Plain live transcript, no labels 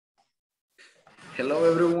Hello,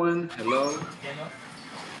 everyone. Hello.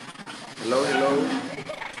 Hello, hello.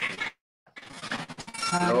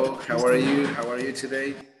 Hello, how are you? How are you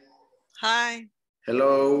today? Hi.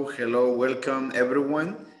 Hello, hello, welcome,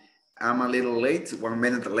 everyone. I'm a little late, 1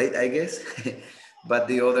 minute late, I guess. But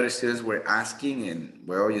the other students were asking, and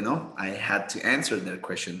well, you know, I had to answer their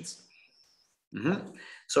questions.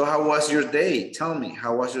 So, how was your day? Tell me,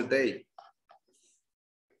 how was your day?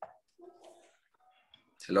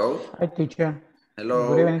 Hello? Hi, teacher. Hello?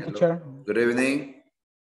 Good evening, Hello. teacher. Good evening.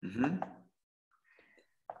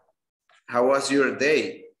 How was your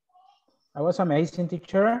day? I was amazing,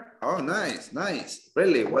 teacher. Oh, nice, nice.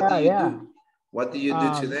 Really, what do Yeah, you yeah. do? What do you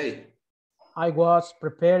do today? I was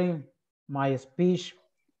preparing my speech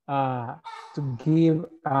to give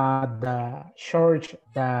the church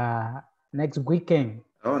the next weekend.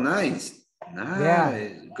 Oh, nice. Nice. Yeah.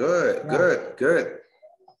 Good, Yeah. good, good.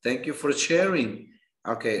 Thank you for sharing.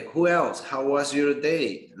 Okay, who else? How was your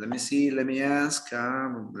day? Let me see, let me ask.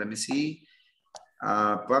 Let me see.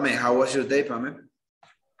 Pame, how was your day, Pame?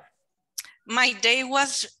 My day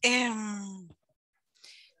was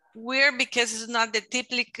weird because it's not the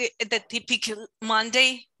typical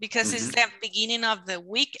Monday because it's the beginning of the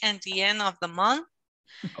week and the end of the month.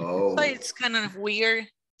 Oh. So it's kind of weird.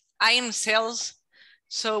 I am sales,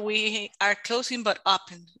 so we are closing but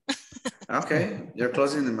open. Okay, you're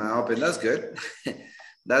closing them open. That's good.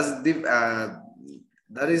 That's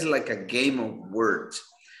that is like a game of words.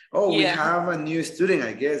 Oh, we Yeah. have a new student,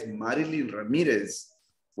 I guess, Marilyn Ramirez.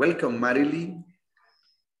 Welcome, Marilyn.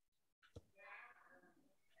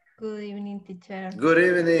 Good evening, teacher. Good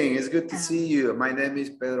evening. It's good to see you. My name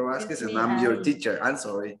is Pedro Vasquez, and I'm your teacher. I'm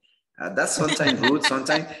sorry. That's sometimes rude,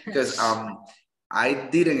 sometimes because I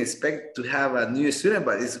didn't expect to have a new student,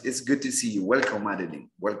 but it's good to see you. Welcome,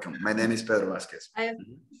 Madeline. Welcome. My name is Pedro Vasquez. I'm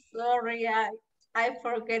sorry, I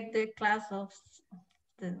forget the class of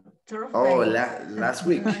the Thursday. Oh, last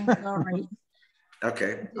week. I'm sorry.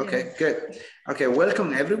 Okay, Yes. okay, good. Okay,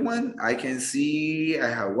 welcome everyone. I can see I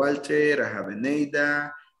have Walter, I have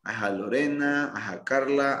Eneida, I have Lorena, I have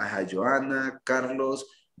Carla, I have Joanna, Carlos,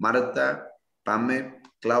 Marta, Pame,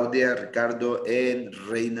 Claudia, Ricardo, and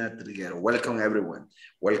Reina Triguero. Welcome everyone.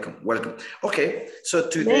 Welcome, welcome. Okay, so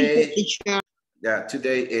today, yeah,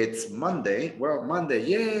 today it's Monday. Well, Monday,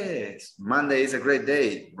 yes. Monday is a great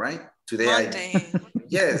day, right? Today, Monday.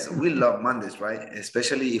 Yes, we love Mondays, right?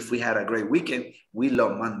 Especially if we had a great weekend, we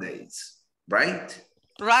love Mondays, right?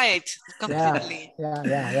 Right, completely.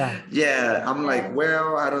 Yeah, I'm like,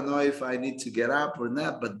 well, I don't know if I need to get up or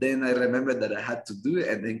not, but then I remember that I had to do it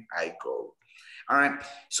and then I go. All right,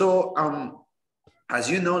 so as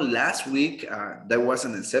you know, last week, there was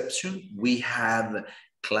an exception. We had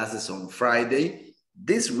classes on Friday.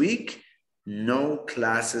 This week, no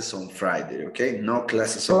classes on Friday, okay? No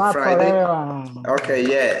classes on Friday. Okay,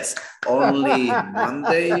 yes. Only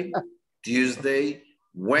Monday, Tuesday,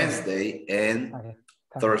 Wednesday, and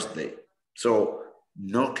Thursday. So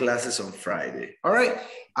no classes on Friday. All right.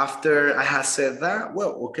 After I have said that,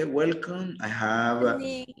 well, okay, welcome. I have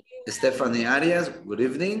Stephanie Arias. Good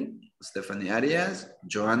evening. Stephanie Arias,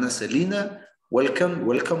 Joanna Selena. Welcome,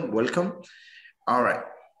 welcome, welcome. All right,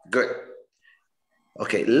 good.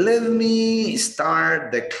 Okay, let me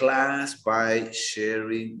start the class by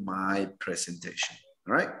sharing my presentation,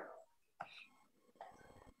 all right?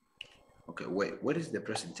 Okay, wait, what is the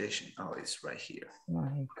presentation? Oh, it's right here.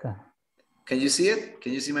 Can you see it?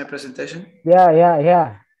 Can you see my presentation?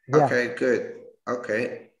 Yeah. Okay, good.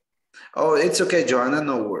 Okay. Oh, it's okay, Joanna,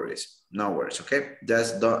 no worries. No worries, okay?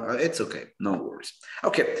 It's okay, no worries.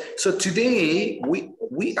 Okay, so today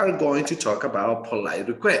we are going to talk about polite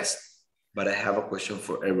requests. But I have a question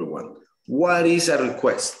for everyone. What is a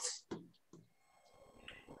request?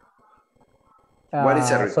 What is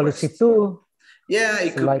a request? Solicitud. Yeah,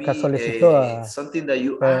 it could like be a solicitud. something that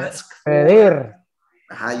you ask for. Pedir.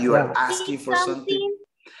 You are asking for something.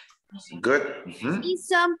 Good. Is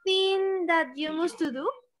something that you used to do?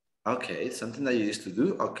 Okay, something that you used to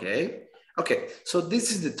do. Okay. Okay, so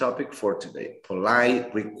this is the topic for today,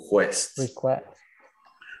 polite requests.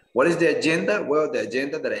 What is the agenda? Well, the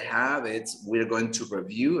agenda that I have is we're going to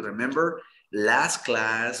review. Remember, last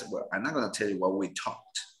class, well, I'm not going to tell you what we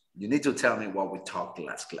talked. You need to tell me what we talked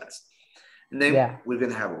last class. And then we're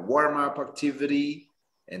going to have a warm-up activity.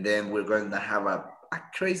 And then we're going to have a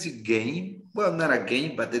crazy game. Well, not a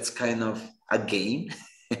game, but it's kind of a game.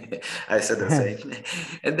 I said the same.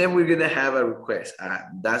 And then we're going to have a request.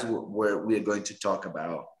 That's where we're going to talk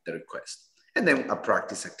about the request. And then a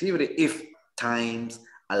practice activity if times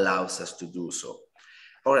allows us to do so.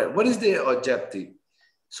 All right, what is the objective?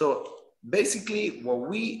 So basically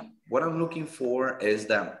what I'm looking for is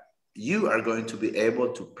that you are going to be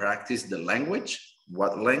able to practice the language.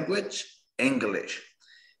 What language? English.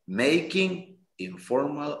 Making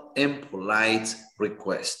informal and polite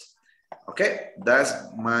requests. Okay, that's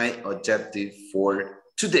my objective for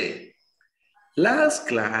today. Last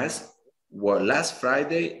class, well, last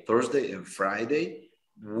Friday, Thursday, and Friday,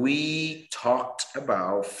 we talked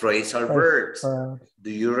about phrasal verbs. Do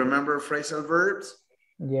you remember phrasal verbs?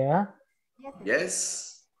 Yeah.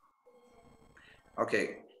 Yes.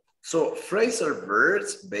 Okay. So phrasal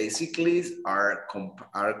verbs basically are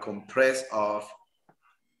compressed of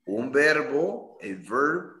un verbo, a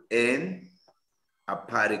verb, and a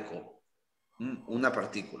particle. Una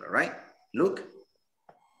partícula, right? Look.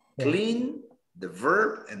 Yeah. Clean, the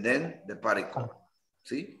verb, and then the particle.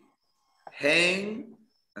 See? Hang,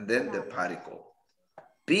 and then the particle.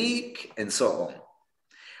 Pick, and so on.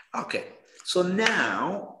 Okay. So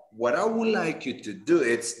now, what I would like you to do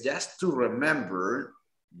is just to remember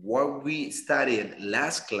what we studied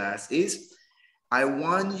last class is, I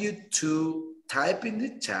want you to type in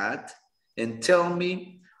the chat and tell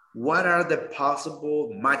me what are the possible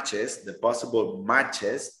matches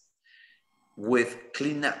with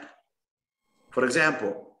clean up. For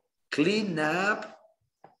example, clean up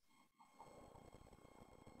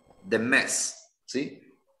the mess, see?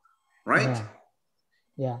 Right? Yeah.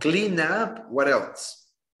 Yeah. Clean up, what else?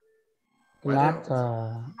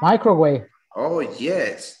 Microwave. Oh,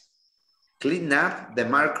 yes. Clean up the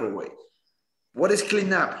microwave. What is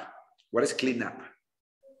clean up? What is clean up?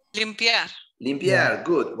 Limpiar. Limpiar, yeah.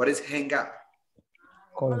 Good. What is hang up?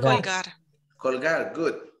 Colgar. Colgar,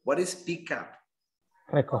 good. What is pick up?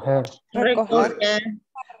 Recoger. Good.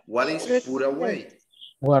 What is put away?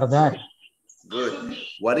 Guardar. Good.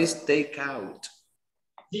 What is take out?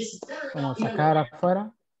 Como sacar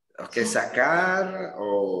afuera. Okay, sacar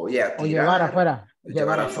o yeah, o llevar afuera.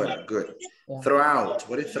 Llevar afuera, good. Yeah. Throw out.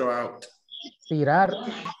 What is throw out? Tirar.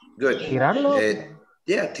 Good. Tirarlo.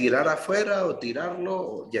 Yeah, tirar afuera o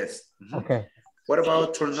tirarlo. Yes. Okay. What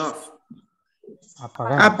about turn off?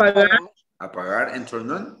 Apagar. Apagar and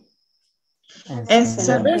turn on?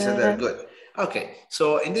 Encender. Good. Okay,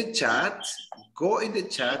 so in the chat, go in the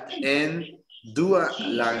chat and do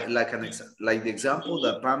like the example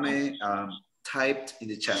that Pame typed in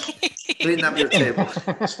the chat. Clean up your table.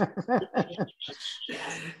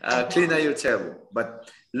 Clean up your table.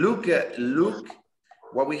 But look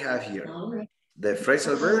what we have here. The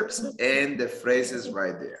phrasal verbs and the phrases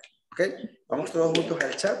right there. Okay? Vamos todos juntos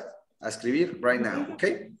al chat a escribir right now.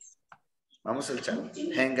 Okay? Vamos al chat.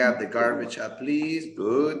 Hang up the garbage up, please.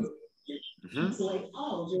 Good. Mm-hmm.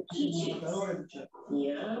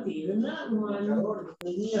 Yeah, even that one.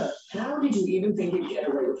 How did you even think you'd get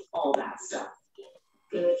away with all that stuff?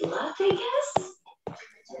 Good luck, I guess.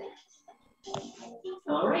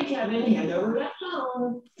 All right, Kevin, hand over that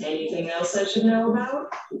phone. Anything else I should know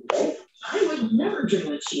about? I would never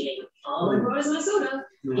dream of cheating. All I brought is my soda.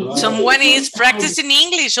 Someone is practicing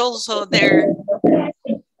English also there.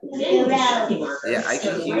 Yeah, I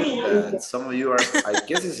can hear that some of you are, I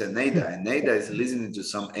guess it's Eneida. Eneida is listening to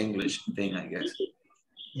some English thing, I guess.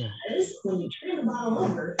 Yeah.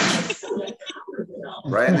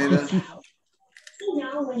 Right, Eneida?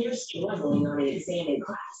 Now when you're struggling on an exam in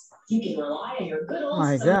class, you can rely on your good old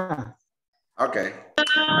my God. Okay.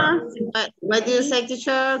 What do you say,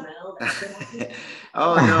 teacher?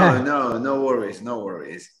 Oh, no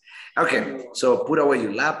worries. Okay, so put away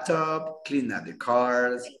your laptop, clean up the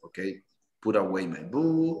cars, okay? Put away my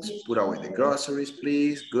books, put away the groceries,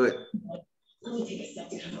 please. Good.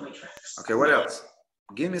 Okay, what else?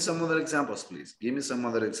 Give me some other examples, please. Give me some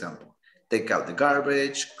other example. Take out the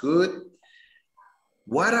garbage, good.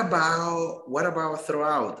 What about throw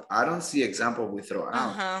out? I don't see example with throw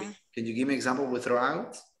out. Can you give me example with throw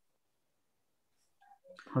out?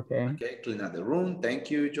 Okay. Okay, clean out the room. Thank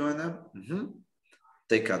you, Joanna.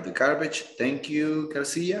 Take out the garbage. Thank you,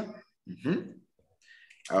 Garcia.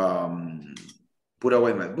 Put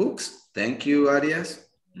away my books. Thank you, Arias.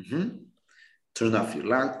 Turn off your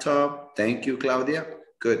laptop. Thank you, Claudia.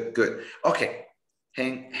 Good. Okay.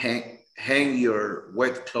 Hang your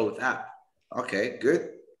wet clothes up. Okay, good.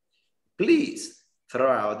 Please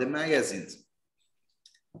throw out the magazines.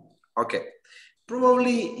 Okay.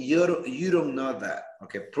 Probably you don't know that.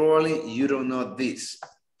 Okay, probably you don't know this.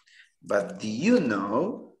 But do you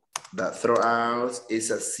know that throw out is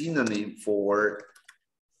a synonym for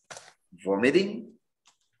vomiting?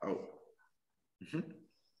 Oh.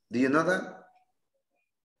 Do you know that?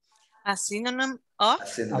 A synonym of?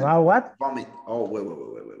 About what? Vomit. Oh, wait.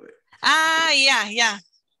 Ah, yeah.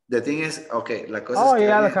 The thing is, okay, la cosa es que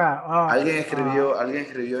yeah, alguien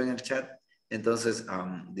escribió en el chat Entonces,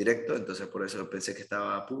 directo, entonces por eso pensé que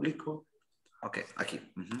estaba público. Ok, aquí.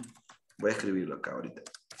 Voy a escribirlo acá ahorita.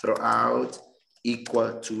 Throw out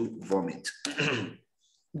equal to vomit.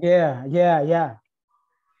 Yeah.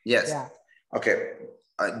 Yes. Yeah. Okay.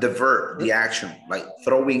 The verb, the action, like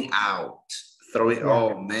throwing out. Throwing, Yeah.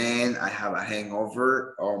 oh man, I have a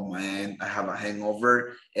hangover. Oh man, I have a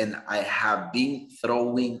hangover. And I have been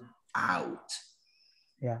throwing out.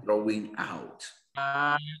 Yeah. Throwing out.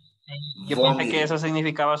 Yo pensé que eso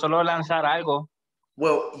significaba solo lanzar algo.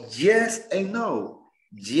 Well, yes and no.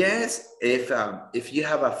 Yes, if you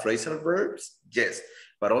have a phrasal verbs, yes.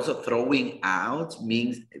 But also throwing out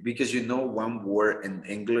means, because you know one word in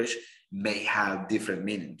English may have different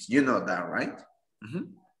meanings. You know that, right?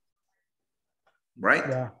 Right?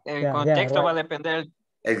 Yeah. El contexto right. va a depender del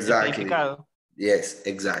Exactly. significado. Yes,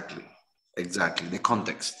 exactly. Exactly, the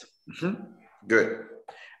context. Good.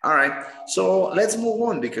 All right, so let's move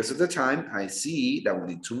on because of the time. I see that we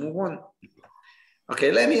need to move on.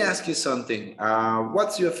 Okay, let me ask you something.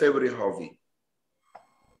 What's your favorite hobby?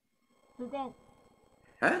 Dance.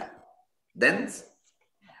 Huh? Dance?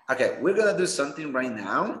 Okay, we're gonna do something right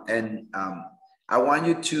now, and I want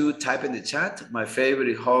you to type in the chat, my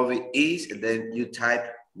favorite hobby is, and then you type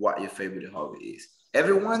what your favorite hobby is.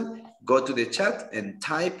 Everyone, go to the chat and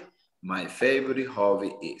type, my favorite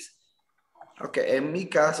hobby is. Okay, en mi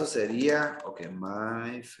caso sería, okay,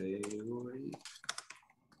 my favorite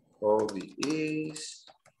hobby is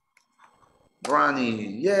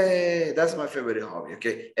running. Yay, that's my favorite hobby.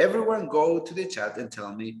 Okay, everyone go to the chat and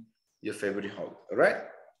tell me your favorite hobby, all right?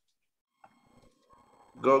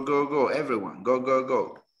 Go, go, go, everyone, go, go,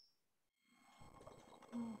 go.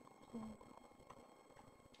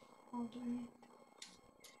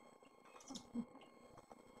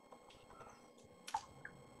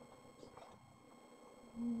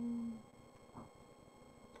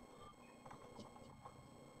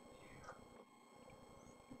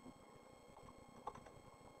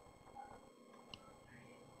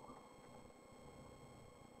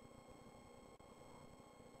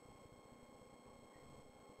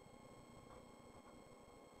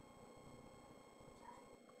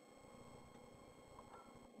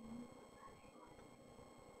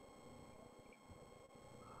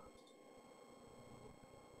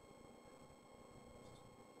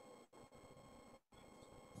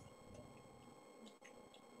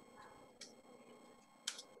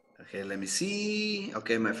 Okay, let me see.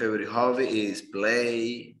 Okay, my favorite hobby is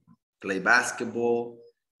play basketball.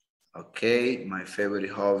 Okay, my favorite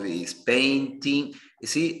hobby is painting.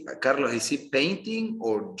 Is it, Carlos, is it painting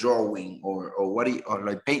or drawing or what do you, or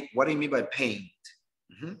like paint? What do you mean by paint?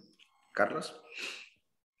 Carlos?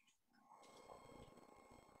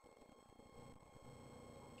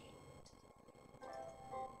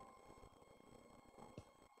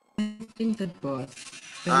 I think that both.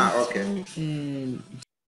 Okay.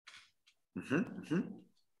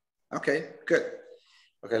 Okay, good.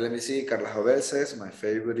 Okay, let me see. Carla Jovel says, my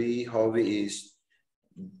favorite hobby is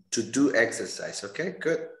to do exercise. Okay,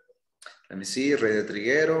 good. Let me see. Reyes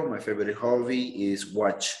Triguero, my favorite hobby is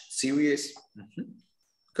watch series.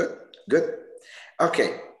 Good, good.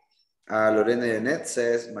 Okay. Lorena Yanet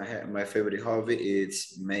says, my favorite hobby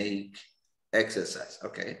is make exercise.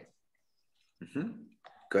 Okay.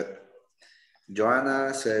 Good.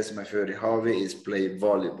 Joanna says, my favorite hobby is play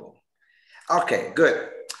volleyball. Okay, good.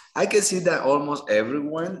 I can see that almost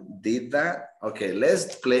everyone did that. Okay,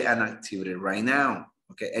 let's play an activity right now.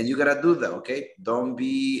 Okay, and you gotta do that, okay? Don't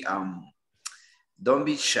be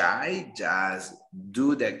shy, just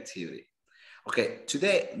do the activity. Okay,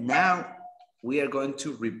 today, now we are going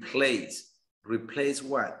to replace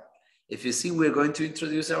what? If you see, we're going to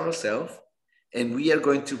introduce ourselves and we are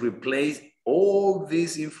going to replace all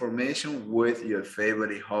this information with your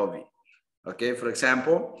favorite hobby. Okay, for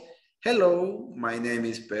example, hello, my name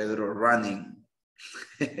is Pedro Running.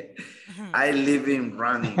 I live in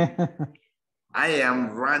Running. I am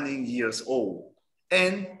running years old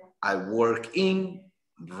and I work in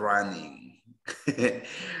running.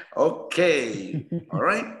 Okay, all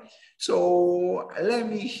right. So let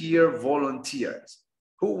me hear volunteers.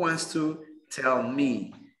 Who wants to tell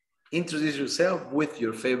me? Introduce yourself with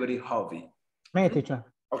your favorite hobby. Me, teacher.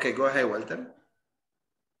 Okay, go ahead, Walter.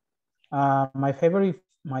 My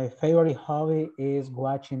favorite hobby is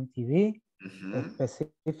watching TV,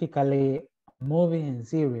 specifically movies and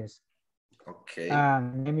series. Okay.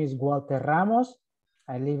 Name is Walter Ramos.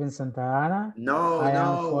 I live in Santa Ana. No,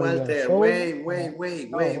 Walter. Wait,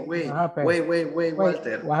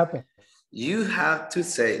 Walter. What happened? You have to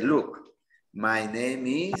say, look, my name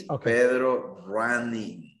is Pedro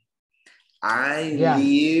Running. I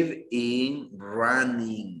live in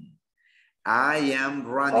Running. I am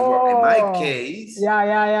running. Well, in my case, yeah,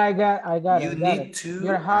 I got you it. need to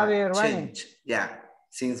Your hobby running. change. Yeah,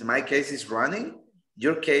 since my case is running,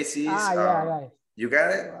 your case is, yeah. You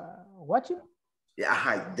got it? Watching? Yeah,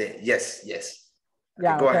 hi, yes. Okay,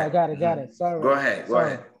 Yeah, go okay, ahead. I got it. Sorry. Go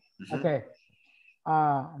ahead. Okay.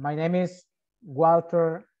 My name is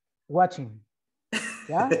Walter Watching.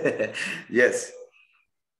 Yeah? Yes.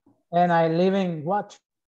 And I live in Watch.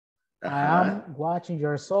 I Uh-huh. am watching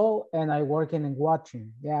your soul and I working in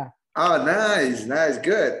watching. Yeah. Oh, nice,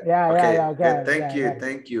 good. Yeah, okay, yeah, good. yeah,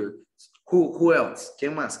 Thank you. Who else?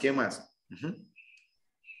 ¿Quién más?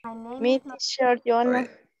 Me, teacher, Joanna. Right.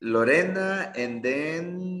 Lorena, and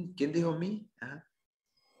then, ¿quién dijo mí?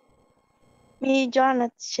 Me, Joanna,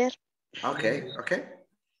 teacher.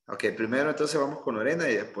 Ok, primero entonces vamos con Lorena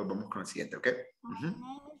y después vamos con el siguiente, ¿ok? My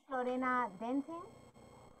name is Lorena Denton.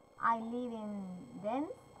 I live in Dens.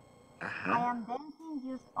 I am 19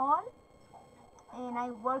 years old and I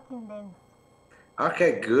work in Dens.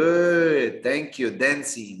 Okay, good. Thank you,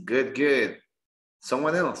 dancing. Good.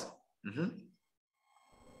 Someone else?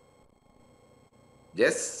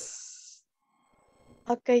 Yes?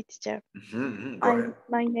 Okay, teacher. Go ahead.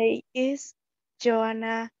 My name is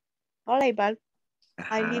Joanna Volleyball.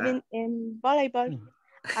 I live in volleyball.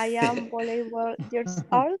 I am volleyball years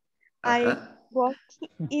old. I work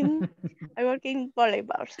in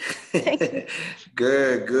volleyball. Thank you.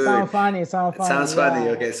 Good. Sounds funny.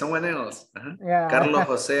 Yeah. Okay, someone else. Yeah. Carlos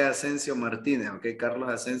José Asensio Martínez. Okay, Carlos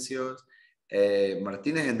Asensio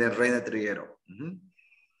Martínez and then Reina Triguero.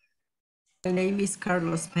 My name is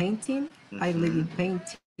Carlos Painting. I live in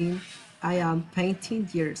painting. I am painting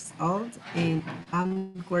years old and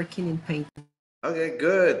I'm working in painting. Okay,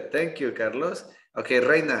 good. Thank you, Carlos. Okay,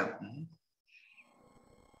 Reina.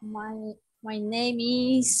 My name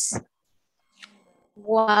is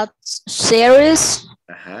What Series.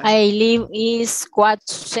 I live is What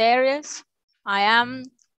Series. I am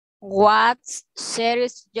What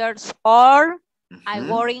Series years old. I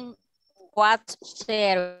work in What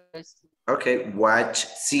Series. Okay, watch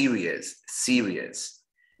series.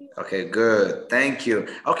 Okay, good. Thank you.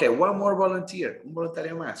 Okay, one more volunteer. Un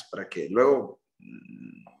voluntario más para que luego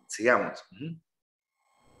sigamos.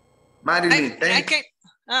 Marilyn, thank you.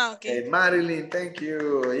 Okay, Marilyn, thank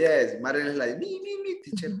you. Yes, Marilyn is like, me,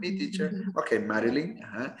 teacher. Okay, Marilyn.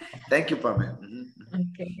 Thank you, Pamela.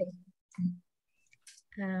 Okay.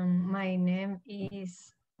 My name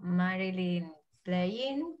is Marilyn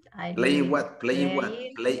Playing. Playing what? Playing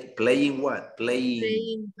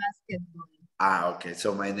basketball. Okay.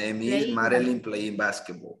 So my name is Marilyn playing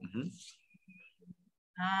basketball.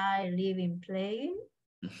 I live in playing.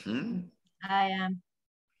 I am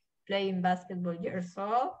playing basketball years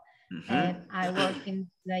old. And I work in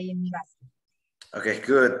playing basketball. Okay,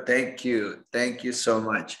 good. Thank you. Thank you so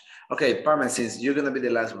much. Okay, Pamela, since you're going to be the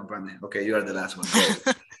last one, Pamela. Okay, you are the last one.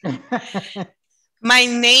 My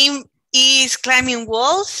name is Climbing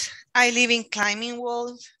Walls. I live in Climbing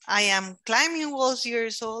Walls. I am climbing walls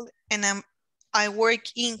years old and I work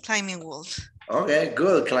in climbing walls. Okay,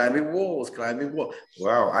 good. Climbing walls.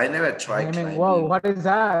 Wow, I never tried climbing. Wall. What is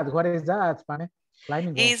that, Spanish?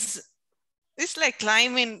 Climbing walls. It's like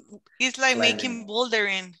climbing. It's like making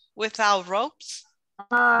bouldering without ropes.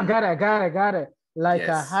 Got it. Like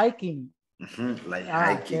hiking. Like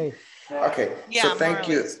hiking. Okay. Yeah, so thank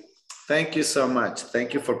you. Thank you so much.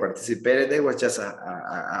 Thank you for participating. It was just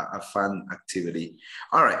a fun activity.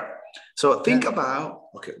 All right. So think about,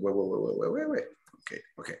 okay, wait.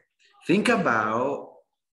 Okay. Think about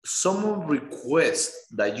some requests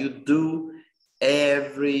that you do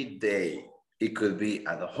every day. It could be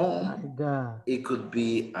at home. It could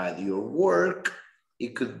be at your work.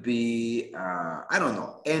 It could be, I don't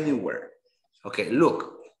know, anywhere. Okay,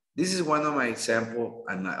 look, this is one of my examples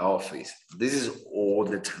at my office. This is all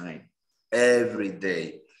the time. Every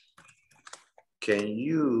day. Can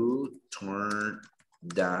you turn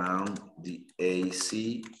down the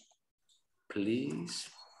AC, please?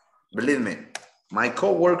 Believe me, my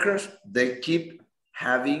coworkers, they keep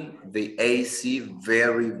having the AC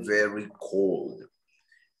very, very cold.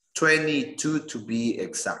 22 to be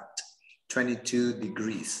exact. 22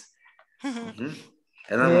 degrees. And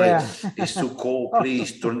I'm like, it's too cold,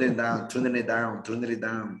 please, turn it down.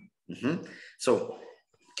 So,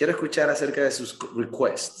 quiero escuchar acerca de sus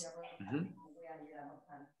requests.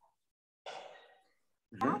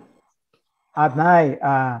 At night,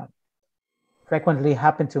 frequently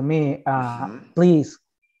happen to me. Please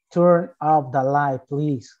turn off the light,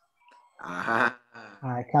 please. I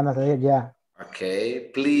cannot live, Okay,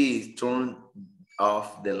 please turn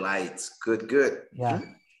off the lights. Good. Please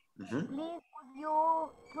put you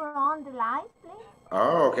turn on the lights, please?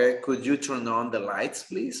 Oh, okay. Could you turn on the lights,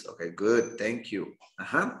 please? Okay, good. Thank you.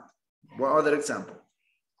 What other example?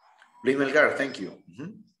 Luis Melgar, thank you.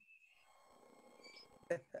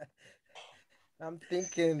 I'm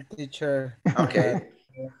thinking, teacher. Okay.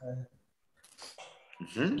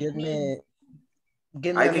 Give me I a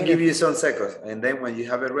can minute. give you some seconds, and then when you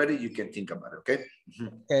have it ready, you can think about it, okay?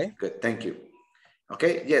 Okay. Good, thank you.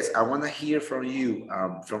 Okay, yes, I want to hear from you,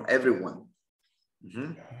 from everyone.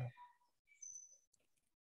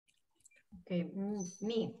 Okay,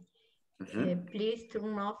 me. Please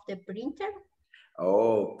turn off the printer.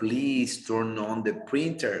 Oh, please turn on the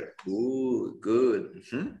printer. Good, good.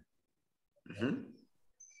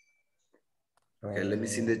 Okay, let me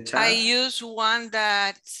see the chat. I use one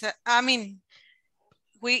that, I mean,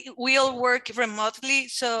 we all work remotely,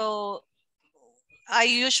 so I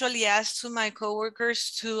usually ask to my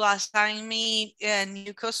coworkers to assign me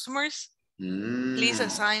new customers. Please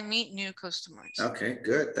assign me new customers. Okay,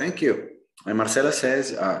 good, thank you. And Marcela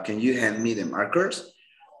says, can you hand me the markers?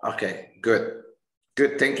 Okay, good.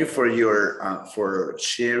 Good, thank you for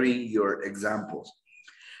sharing your examples.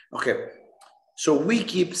 Okay, so we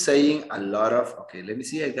keep saying a lot of, okay, let me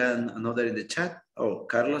see, I got another in the chat. Oh,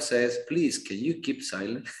 Carlos says, please, can you keep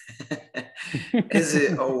silent? Is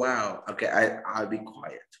it, oh, wow. Okay, I'll be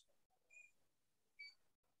quiet.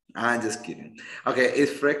 I'm just kidding. Okay,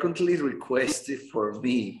 it's frequently requested for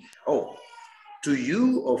me. Oh, to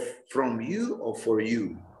you or from you or for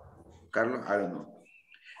you? Carlos, I don't know.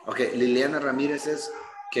 Okay, Liliana Ramirez says,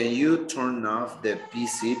 can you turn off the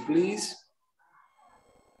PC, please?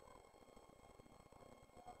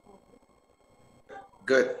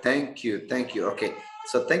 Good, thank you, thank you. Okay,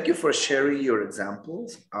 so thank you for sharing your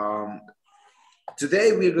examples.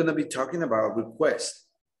 Today we're gonna be talking about requests.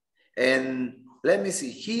 And let me see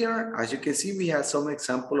here, as you can see, we have some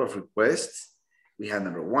example of requests. We have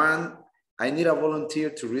number one. I need a volunteer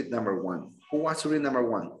to read number one. Who wants to read number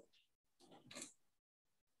one?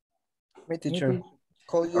 Me, teacher.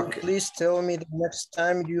 Could you please tell me the next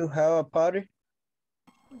time you have a party?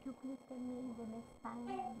 Could you please tell me the next time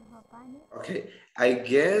you have a party? Okay, I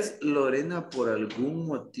guess Lorena, por algún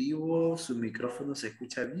motivo, su micrófono se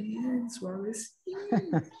escucha bien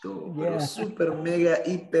suavecito, pero súper mega,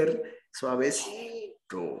 hiper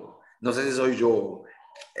suavecito. No sé si soy yo.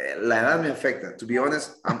 La edad me afecta. To be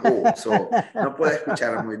honest, I'm old, so no puedo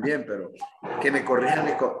escuchar muy bien, pero que me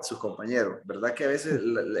corrijan sus compañeros. ¿Verdad que a veces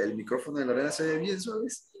el micrófono de Lorena se ve bien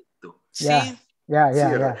suavecito? Sí.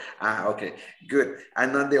 Yeah. Ah, okay, good.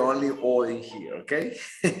 I'm not the only old in here, okay?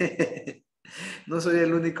 No soy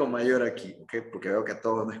el único mayor aquí, okay? Porque veo que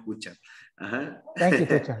todos me escuchan. Ajá. Thank you,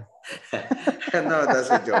 teacher. No, that's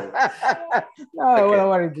a joke. No, okay. don't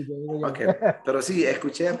worry, teacher. Okay, pero sí,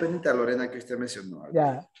 escuché apenas a Lorena que usted mencionó.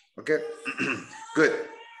 Yeah. Okay, good.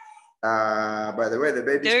 By the way, the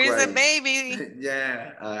baby's There is crying. a baby.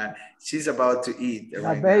 Yeah, she's about to eat The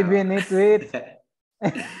right baby now. need to eat.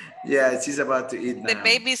 Yeah, she's about to eat now. The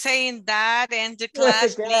baby saying, Dad, end the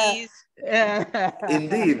class, please.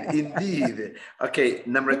 Indeed. Okay,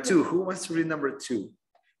 number two. Who wants to read number two?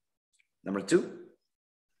 Number two?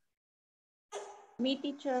 Me,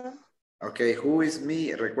 teacher. Okay, who is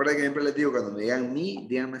me? Recuerda que siempre les digo, cuando me digan me,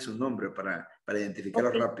 díganme su nombre para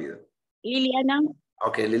identificarlo rápido. Liliana.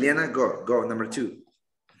 Okay, Liliana, go. Number two.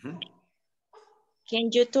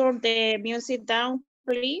 Can you turn the music down,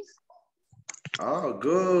 please? Oh,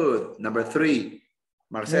 good. Number three.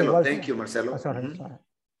 Marcelo, thank you, Marcelo. Sorry.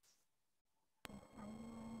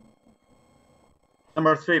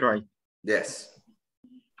 Number three, right? Yes.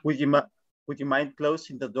 Would you mind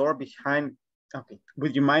closing the door behind? Okay.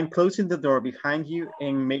 Would you mind closing the door behind you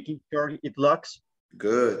and making sure it locks?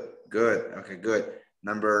 Good. Okay, good.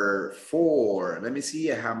 Number four. Let me see.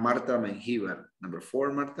 I have Marta Menjivar. Number four,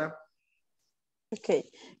 Marta. Okay.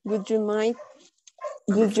 Would you mind?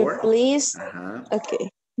 Would you please? Okay.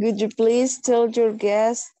 Would you please tell your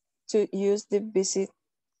guests to use the visitor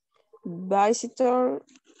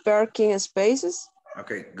parking spaces?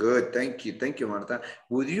 Okay, good. Thank you, Marta.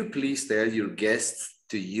 Would you please tell your guests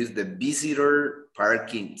to use the visitor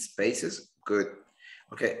parking spaces? Good.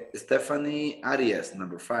 Okay, Stephanie Arias,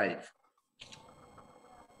 number five.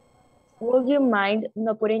 Would you mind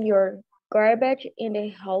not putting your garbage in the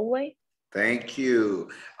hallway? Thank you.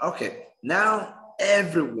 Okay, now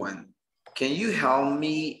everyone, can you help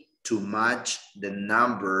me to match the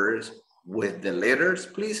numbers with the letters,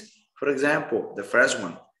 please? For example, the first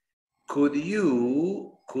one. Could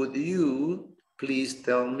you please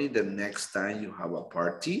tell me the next time you have a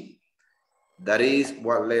party? That is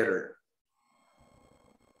what letter?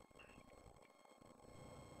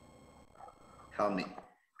 Help me.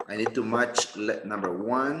 I need to match number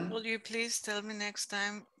 1. Will you please tell me next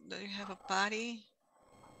time that you have a party?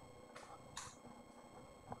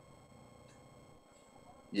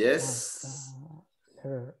 Yes.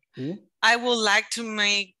 I would like to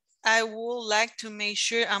make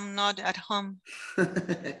sure I'm not at home.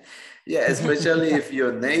 Yeah, especially if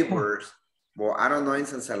your neighbors, well, I don't know in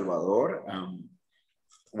San Salvador,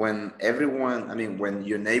 when when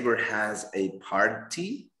your neighbor has a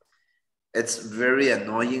party, it's very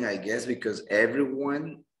annoying, I guess, because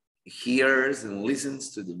everyone hears and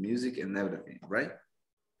listens to the music and everything, right?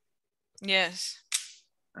 Yes.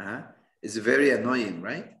 It's very annoying,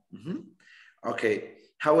 right? Okay.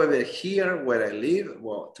 However, here where I live,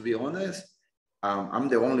 well, to be honest, I'm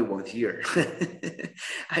the only one here.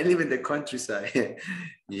 I live in the countryside.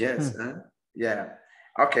 Yes. Yeah.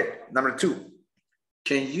 Okay. Number 2.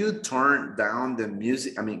 Can you turn down the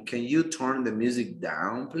music? Can you turn the music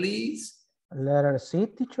down, please? Letter C,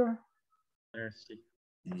 teacher. Letter C.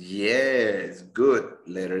 Yes. Good.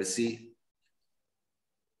 Letter C.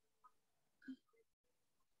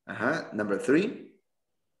 Number 3.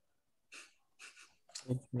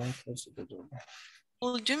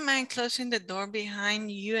 Would you mind closing the door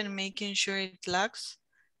behind you and making sure it locks?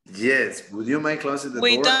 Yes. Would you mind closing the door?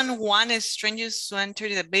 We don't want strangers to enter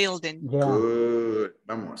the building. Yeah. Good.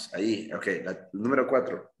 Vamos, ahí. Okay. Número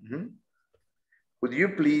 4. Would you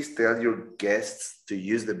please tell your guests to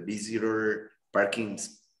use the visitor parking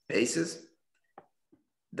spaces?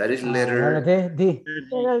 That is letter D.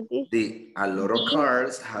 D. A lot of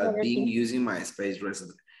cars have been using my space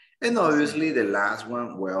recently. And obviously the last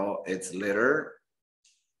one, well, it's letter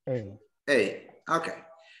A. Okay.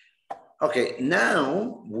 Okay,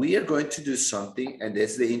 now we are going to do something, and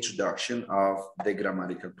that's the introduction of the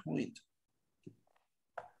grammatical point.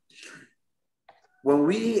 When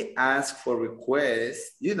we ask for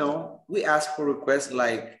requests, we ask for requests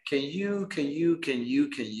like, can you?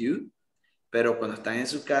 Pero cuando están en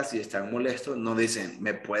su casa y están molestos, no dicen,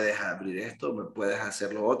 ¿me puedes abrir esto? ¿Me puedes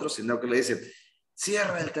hacer lo otro? Sino que le dicen,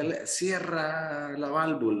 cierra la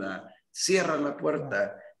válvula, cierra la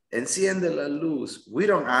puerta, enciende la luz. We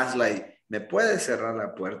don't ask like, ¿me puedes cerrar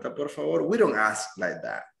la puerta, por favor? We don't ask like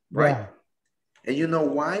that, right? Yeah. And you know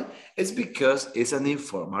why? It's because it's an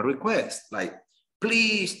informal request. Like,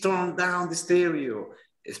 please turn down the stereo.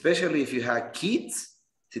 Especially if you have kids.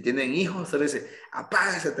 Si tienen hijos, se les dice,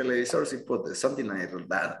 apaga ese televisor si puede. Something like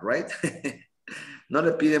that, right? No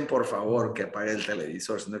le piden por favor que apague el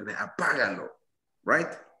televisor, sino que apágalo,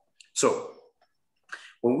 right? So,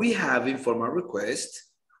 when we have informal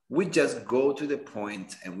requests, we just go to the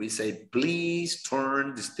point and we say, please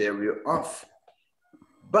turn the stereo off.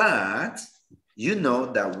 But you know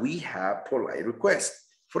that we have polite requests.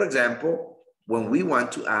 For example, when we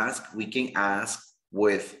want to ask, we can ask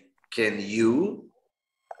with can you,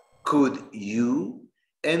 could you,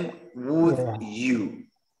 and would you,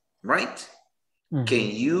 right?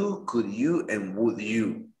 Can you, could you, and would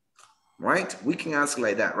you, right? We can ask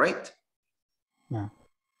like that, right?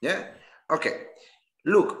 Yeah? Okay.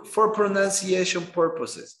 Look, for pronunciation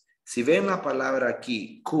purposes, si ven la palabra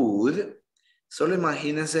aquí, could, solo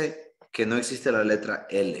imagínense que no existe la letra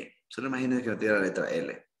L. Solo imagínense que no tiene la letra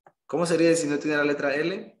L. ¿Cómo sería si no tiene la letra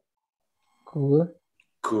L? Could.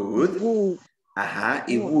 Could.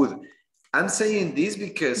 Y would. I'm saying this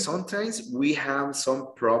because sometimes we have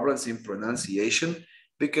some problems in pronunciation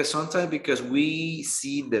because we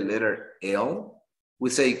see the letter L, we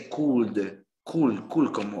say could,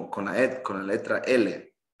 como con la letra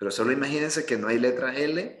L. Pero solo imagínense que no hay letra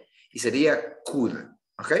L y sería could,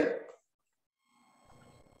 ¿ok?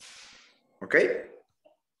 ¿Ok?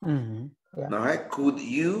 Yeah. No, could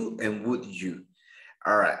you and would you.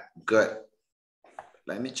 All right, good.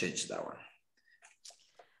 Let me change that one.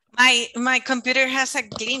 My computer has a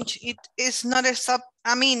glitch. It is not a stop.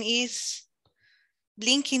 It's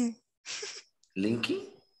blinking. Blinking?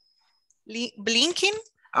 Blinking?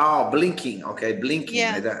 Oh, blinking. Okay, blinking.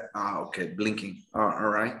 Yeah. Like that. Oh, okay, blinking. Oh, all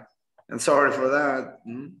right. I'm sorry for that.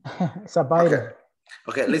 It's a bite.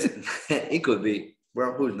 Okay, listen. It could be.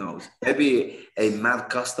 Well, who knows? Maybe a mad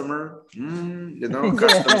customer.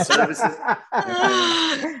 Customer services.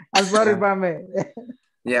 I'm sorry, Mame.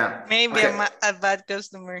 Yeah. Maybe okay. a bad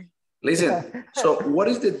customer. Listen, so what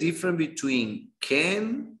is the difference between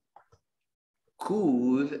can,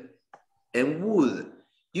 could, and would?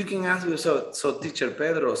 You can ask yourself, so Teacher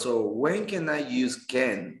Pedro, so when can I use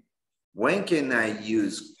can? When can I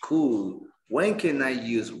use could? When can I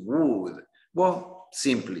use would? Well,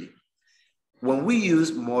 simply, when we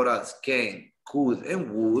use modals can, could,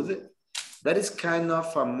 and would, that is kind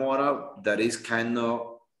of a modal that is kind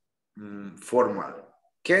of formal.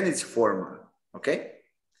 Can is formal, okay?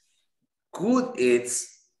 Could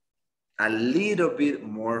it's a little bit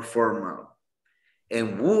more formal.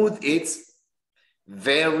 And would it's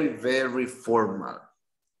very, very formal.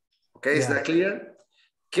 Okay, is that clear?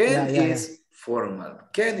 Can is formal.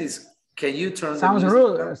 Can you turn sounds the music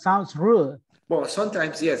rude. down? Sounds rude. Well,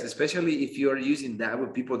 sometimes yes, especially if you're using that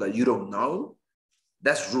with people that you don't know,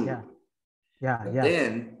 that's rude. But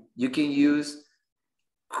then you can use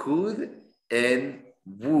could and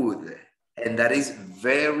would, and that is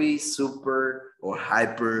very super or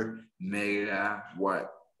hyper mega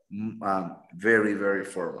what very, very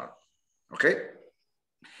formal. Okay,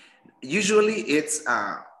 usually it's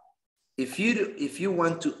if you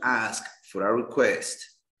want to ask for a request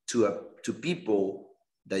to people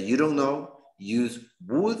that you don't know, use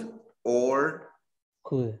would or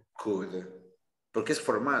could. Porque es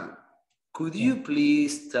formal. Could you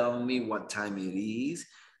please tell me what time it is?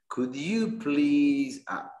 Could you please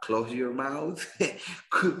close your mouth?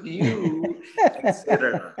 Could you,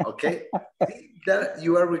 etc. Okay, that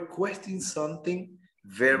you are requesting something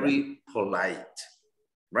very polite,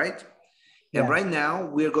 right? And right now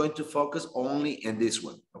we're going to focus only in this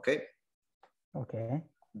one. Okay. Okay.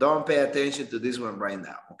 Don't pay attention to this one right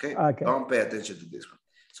now. Okay. Don't pay attention to this one.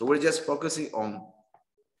 So we're just focusing on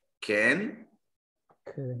can,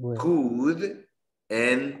 could,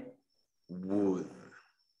 and would.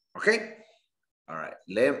 Okay. All right.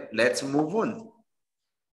 Let's move on.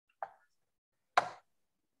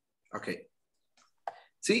 Okay.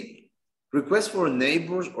 See, requests for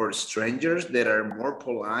neighbors or strangers that are more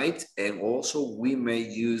polite, and also we may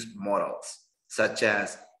use modals such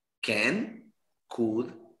as can,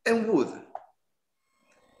 could, and would.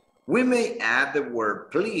 We may add the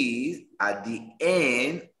word please at the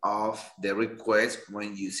end of the request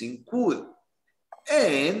when using could.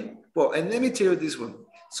 And, well, and let me tell you this one.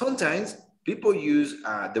 Sometimes people use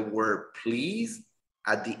the word please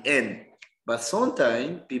at the end, but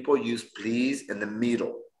sometimes people use please in the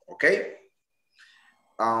middle, okay?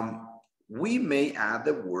 We may add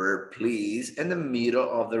the word please in the middle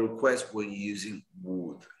of the request when using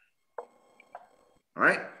would. All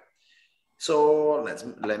right? So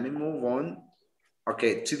let me move on.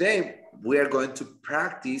 Okay, today we are going to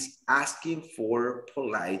practice asking for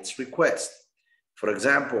polite requests. For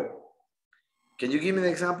example, can you give me an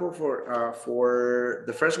example for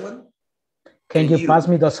the first one? Can you pass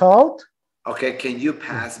me the salt? Okay, can you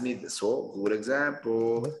pass me the salt? Good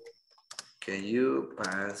example. Can you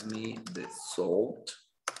pass me the salt,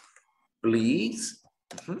 please?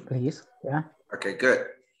 Please, yeah. Okay, good.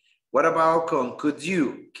 What about con could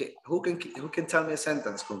you? Who can tell me a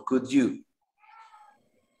sentence con could you?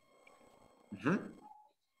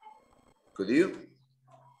 Could you?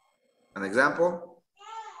 An example?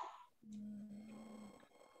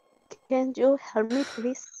 Can you help me,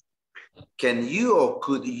 please? Can you or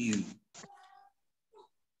could you?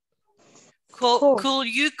 Could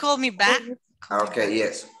you call me back? Okay,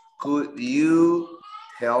 yes. Could you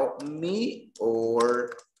help me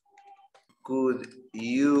or could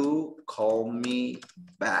you call me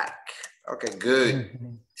back? Okay,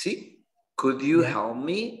 good. See? Could you help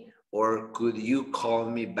me or could you call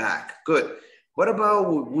me back? Good. What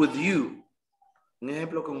about would you? Un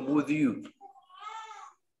ejemplo con would you.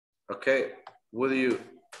 Okay, would you?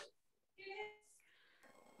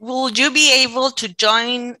 Will you be able to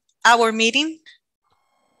join our meeting?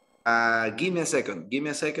 Give me a second. Give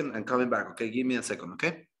me a second. I'm coming back. Okay, give me a second.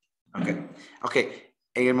 Okay. Okay. Okay.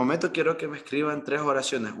 En el momento quiero que me escriban 3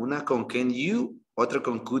 oraciones. Una con can you, otra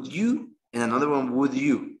con could you, and another one would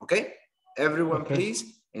you. Okay. Everyone,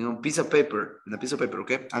 please, in a piece of paper. In a piece of paper.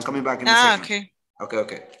 Okay. I'm coming back in a second. Okay. Okay.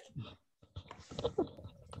 Okay.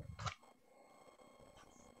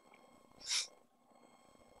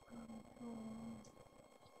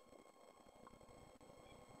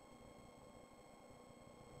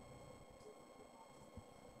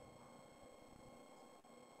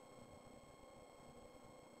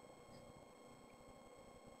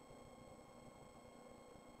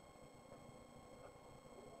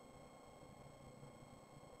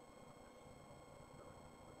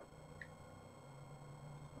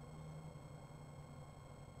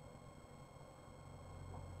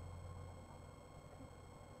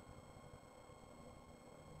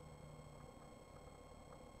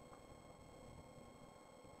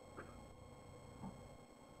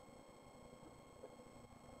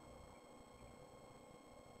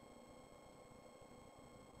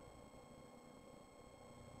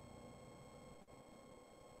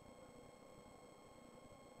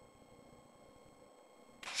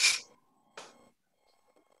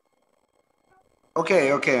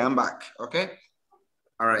 Okay, okay, I'm back. Okay.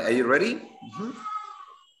 All right, are you ready?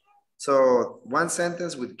 So one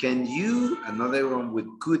sentence with can you, another one with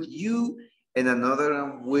could you, and another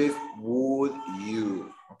one with would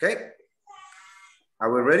you. Okay?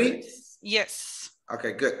 Are we ready? Yes.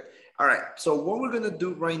 Okay, good. All right. So what we're going to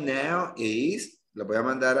do right now is, le voy a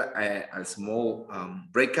mandar a small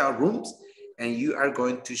breakout rooms, and you are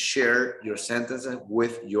going to share your sentences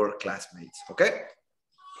with your classmates. Okay?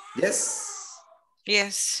 Yes?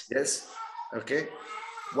 Yes. Yes? Okay.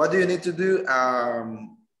 What do you need to do?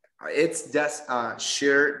 It's just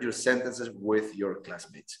share your sentences with your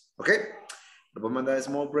classmates. Okay? Le voy a mandar a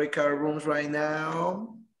small breakout rooms right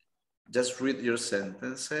now. Just read your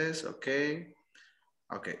sentences. Okay?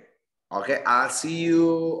 Okay. Okay, I'll see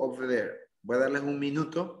you over there. Voy a darles un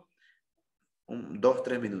minuto.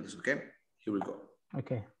 2-3 minutos, okay? Here we go.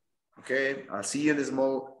 Okay. Okay, I'll see you in the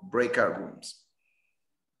small breakout rooms.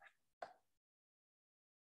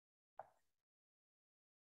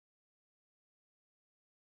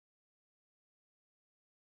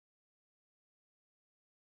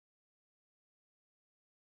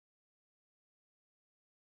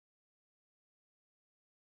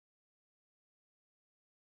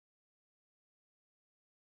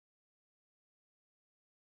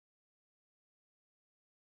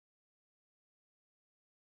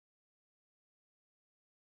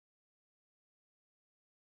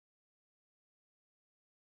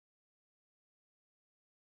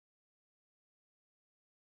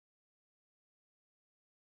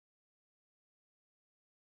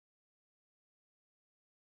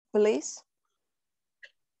 Please.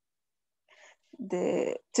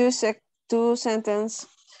 The two sentence.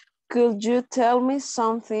 Could you tell me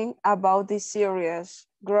something about the series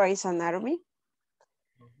Grey's Anatomy?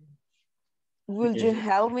 Would you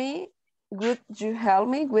help me? Would you help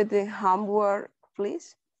me with the homework,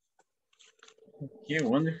 please? Okay,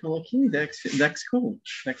 wonderful. Okay, that's cool.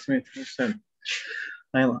 That's good.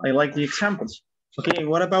 I like the examples. Okay,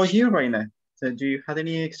 what about you, Raina? So do you have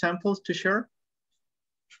any examples to share?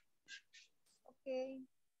 Okay.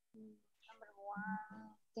 Number one,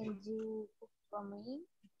 can you cook for me?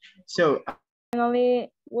 So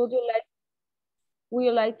finally, would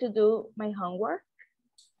you like to do my homework?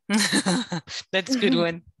 That's a good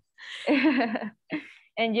one.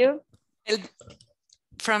 And you?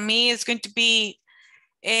 From me, it's going to be,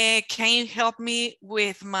 can you help me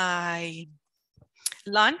with my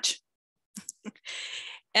lunch?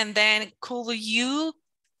 And then could you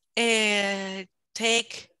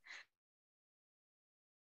take...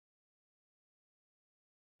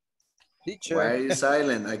 Teacher. Why are you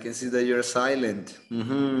silent? I can see that you're silent.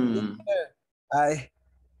 Mm-hmm. I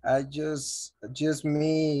just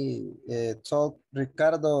me told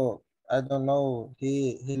Ricardo. I don't know.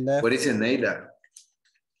 He left. What is your name?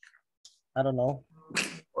 I don't know.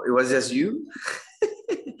 It was just you?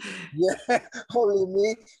 Yeah, only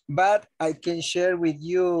me. But I can share with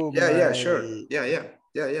you. Yeah, sure. Yeah.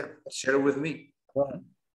 Share with me. Well,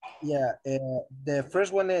 yeah. The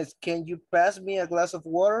first one is, can you pass me a glass of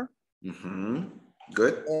water? Mm-hmm.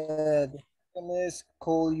 Good. The second is,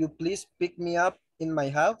 could you please pick me up in my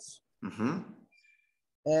house? Mm-hmm.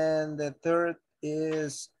 And the third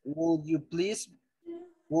is, would you please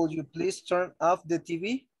turn off the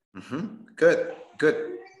TV? Mm-hmm. Good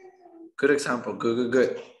example.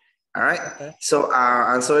 Good. All right. Okay. So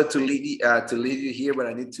I'm sorry to leave you here, but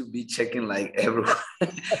I need to be checking like everyone.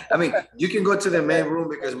 I mean, you can go to the main room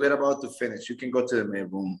because we're about to finish. You can go to the main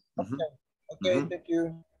room. Mm-hmm. Okay. Mm-hmm. Thank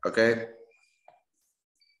you. Okay.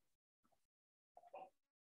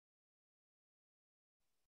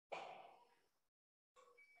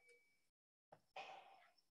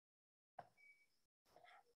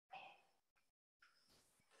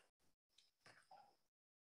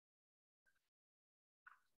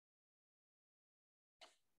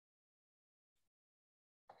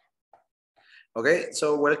 Okay,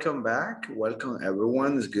 so welcome back. Welcome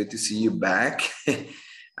everyone. It's good to see you back.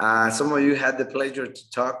 Some of you had the pleasure to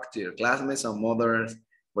talk to your classmates. Some others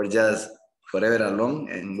were just forever alone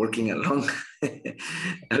and working alone.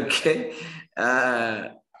 Okay.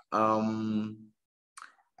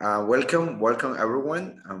 Welcome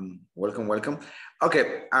everyone. Welcome.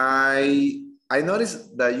 Okay, I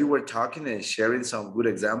noticed that you were talking and sharing some good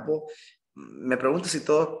example. Me pregunto si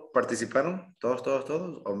todos participaron,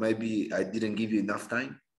 todos, or maybe I didn't give you enough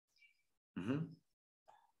time. Mm-hmm.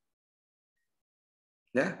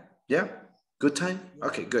 Yeah, good time.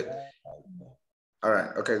 Okay, good. All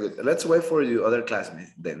right, okay, good. Let's wait for the other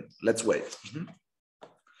classmates then. Let's wait. Mm-hmm.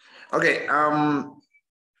 Okay.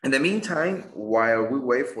 In the meantime, while we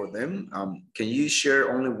wait for them, can you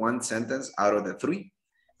share only one sentence out of the 3?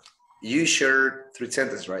 You shared 3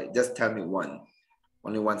 sentences, right? Just tell me one.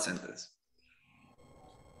 Only one sentence.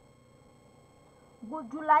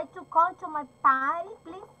 Would you like to come to my party,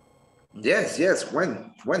 please? Yes, yes.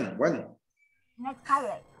 When? Next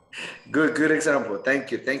Saturday. Good example.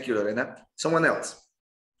 Thank you, Lorena. Someone else.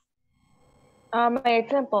 My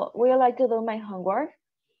example, would you like to do my homework?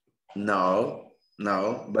 No,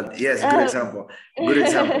 but yes, good example. Good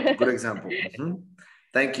example.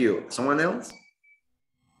 Thank you. Someone else?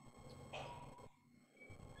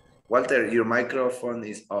 Walter, your microphone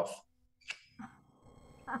is off.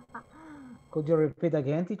 Could you repeat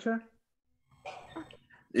again, teacher?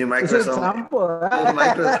 Your microphone is off.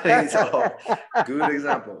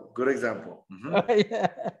 Good example. Yeah.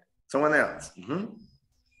 Someone else.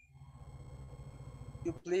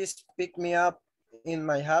 You please pick me up in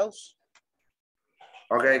my house.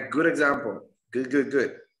 Okay, good example.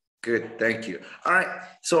 Good, thank you. All right,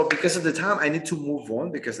 so because of the time, I need to move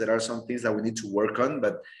on because there are some things that we need to work on,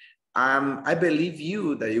 but I believe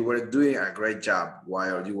that you were doing a great job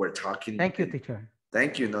while you were talking. Thank you, teacher.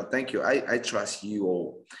 Thank you. No, thank you. I trust you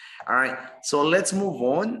all. All right, so let's move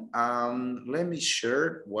on. Let me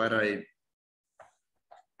share what okay,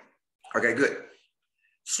 good.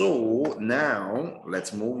 So now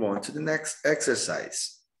let's move on to the next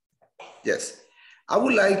exercise. Yes. I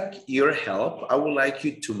would like your help. I would like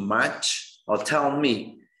you to match or tell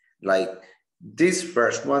me like this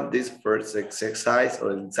first exercise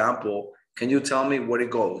or example. Can you tell me where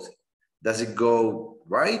it goes? Does it go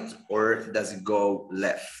right or does it go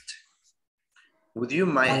left? Would you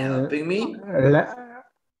mind helping me?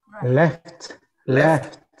 Left. Yeah.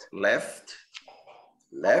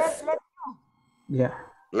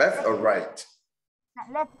 Left or right?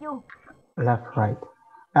 Left you. Left, right.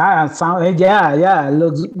 Yeah,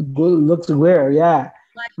 looks good, looks weird, yeah.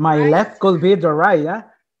 My left could be the right, yeah?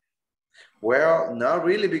 Well, not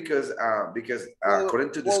really, because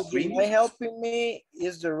according to the screen. My helping me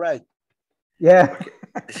is the right. Yeah.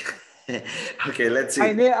 Okay. Okay, let's see.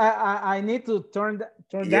 I need to turn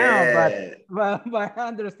down, but I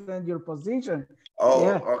understand your position. Oh,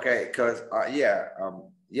 yeah. Okay, because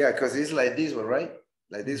because it's like this one, right?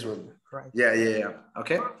 Like this one. Right. Yeah.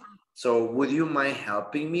 Okay. So would you mind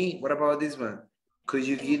helping me? What about this one? Could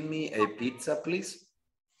you give me a pizza, please?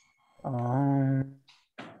 The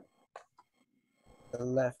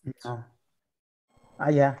left.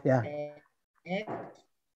 Yeah.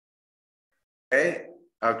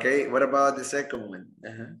 Okay. What about the second one?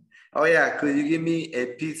 Oh yeah, could you give me a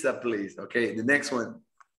pizza, please? Okay, the next one.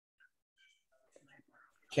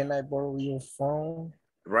 Can I borrow your phone?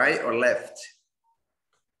 Right or left?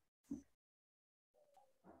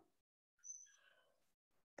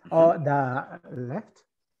 Oh, the left?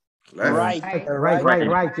 Left.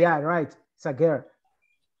 Right. Yeah, right. It's a girl.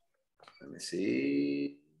 Let me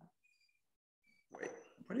see. Wait,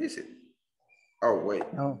 what is it? Oh, wait.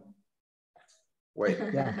 No. Wait.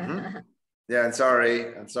 Yeah. Yeah, I'm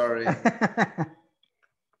sorry.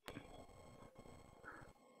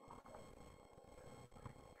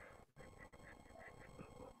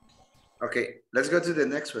 Okay, let's go to the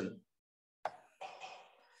next one.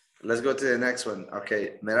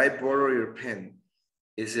 Okay, may I borrow your pen?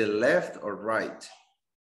 Is it left or right?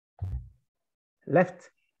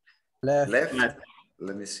 Left. Let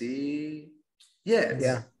me see. Yes.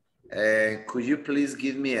 Yeah. Could you please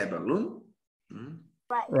give me a balloon?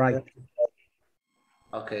 Right.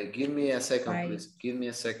 Okay, give me a second, please. Give me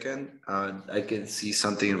a second. I can see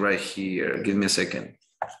something right here. Give me a second.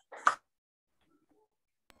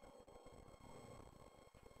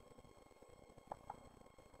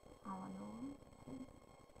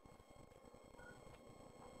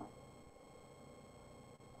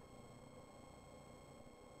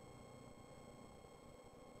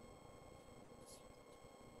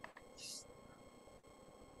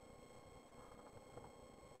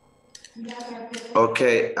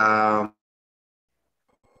 Okay. Give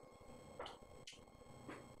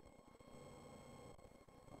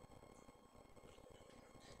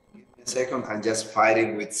me a second. I'm just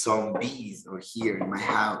fighting with some bees over here in my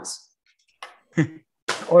house.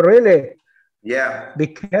 Oh, really? Yeah. Be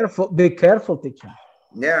careful, teacher.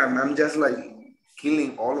 Yeah, I'm just like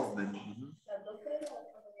killing all of them.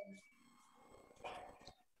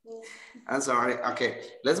 I'm sorry. Okay,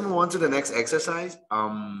 let's move on to the next exercise.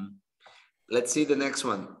 Let's see the next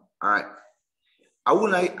one. All right. I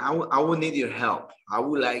would need your help. I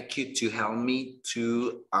would like you to help me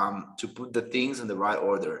to put the things in the right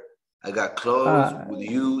order. I got close. Would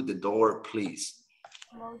you the door, please?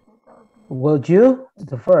 Would you?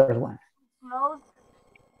 The first one.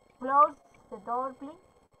 Close the door, please.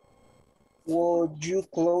 Would you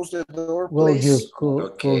close the door, please?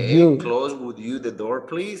 Would you close would you the door,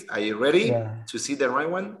 please? Are you ready to see the right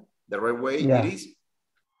one? The right way it is?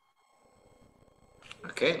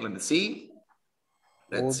 Okay, let me see.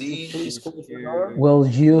 Let's see. Please close the door. Will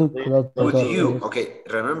you close the Would door, you? please? Okay,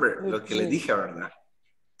 remember lo que le dije, ¿verdad?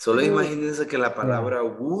 Solo imagínense que la palabra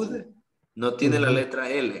would no tiene la letra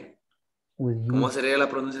L. ¿Cómo sería la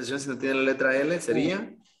pronunciación si no tiene la letra L?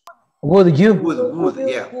 Sería Would you? Would,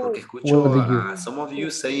 yeah, porque escucho Would you? a some of you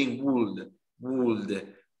saying would.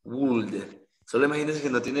 Solo imagínense que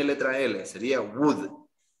no tiene letra L, sería would.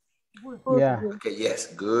 Yeah. Okay, yes,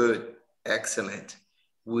 good, excellent.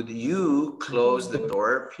 Would you close the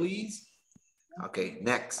door, please? Okay,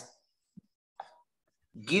 next.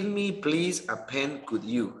 Give me, please, a pen, could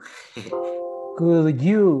you? Could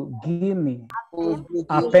you give me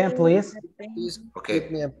a pen, please? Okay.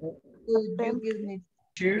 Give me a pen. Could you give me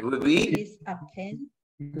It would be, please a pen?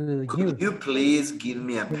 could you please give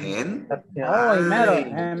me a pen? Oh,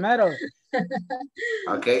 a medal.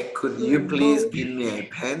 Okay, could you please give me a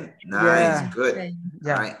pen? Nice, good.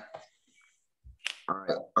 Yeah. All right. All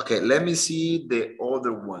right. Okay, let me see the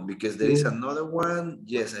other one because there is another one.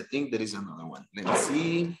 Yes, I think there is another one. Let me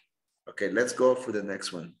see. Okay, let's go for the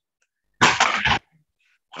next one.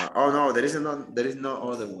 Oh no, there is no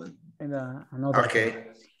other one. Okay,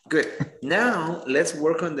 good. Now let's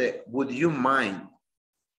work on the would you mind.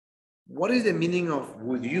 What is the meaning of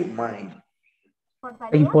would you mind?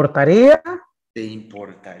 ¿Te importaría? Te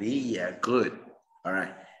importaría. Good. All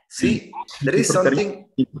right. See, there is something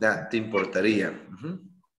that te importaría.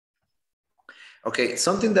 Okay,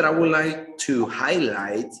 something that I would like to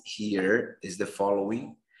highlight here is the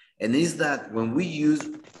following, and is that when we use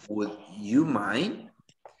would you mind,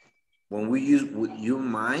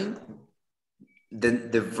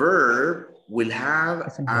 then the verb will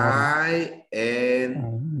have ing,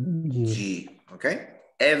 okay?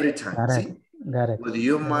 Every time, see? Got it. Would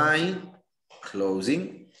you mind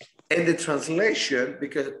closing? And the translation,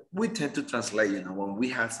 because we tend to translate, you know, when we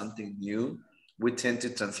have something new, we tend to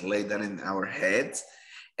translate that in our heads.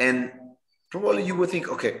 And probably you would think,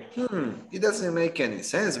 okay, it doesn't make any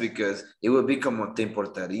sense because it would be como te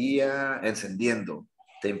importaría encendiendo,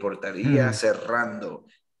 te importaría cerrando,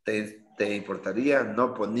 te importaría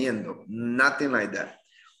no poniendo, nothing like that.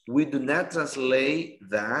 We do not translate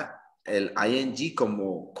that, el ing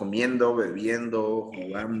como comiendo, bebiendo,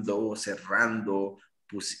 jugando, cerrando,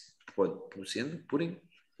 putting?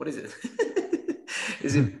 What is it?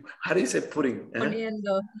 Is it, how do you say putting?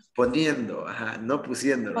 Poniendo. Poniendo, no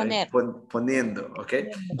pusiendo, right? Poniendo,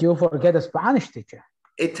 okay? You forget the Spanish, teacher.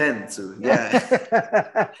 It tends to,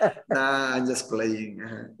 yeah. Nah, I'm just playing.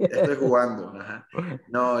 Estoy jugando.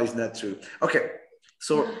 No, it's not true. Okay,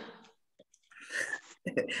 so,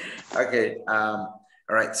 okay, all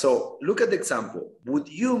right, so look at the example. Would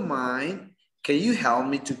you mind, can you help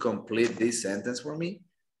me to complete this sentence for me?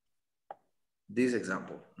 This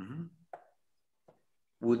example.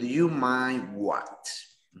 Would you mind what?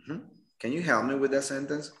 Can you help me with that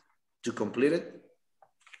sentence to complete it?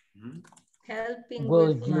 Helping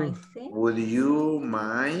with my thing. Would you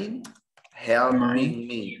mind helping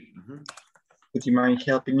me? Would you mind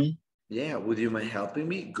helping me? Yeah, would you mind helping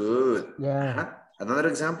me? Good. Yeah. Another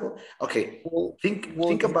example? Okay,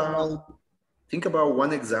 think about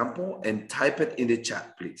one example and type it in the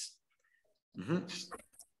chat, please.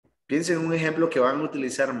 Piensen en un ejemplo que van a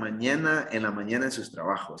utilizar mañana en la mañana en sus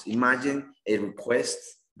trabajos. Imagine a request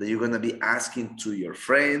that you're going to be asking to your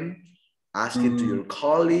friend, asking to your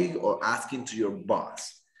colleague, or asking to your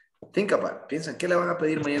boss. Think about it. Piensen, ¿qué le van a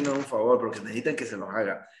pedir mañana un favor? Porque necesitan que se los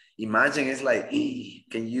haga. Imagine it's like, hey,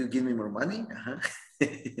 can you give me more money?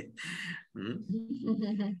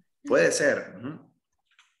 Puede ser.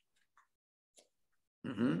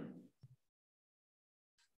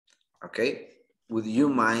 Okay. Would you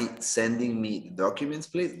mind sending me the documents,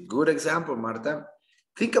 please? Good example, Marta.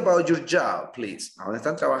 Think about your job, please. ¿A dónde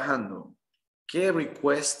están trabajando? ¿Qué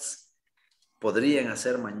requests podrían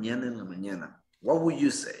hacer mañana en la mañana? What would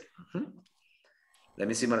you say? Let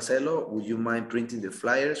me see, Marcelo. Would you mind printing the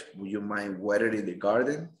flyers? Would you mind watering the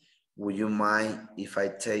garden? Would you mind if I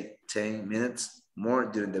take 10 minutes more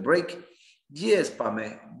during the break? Yes,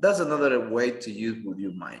 Pame. That's another way to use would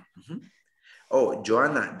you mind. Oh,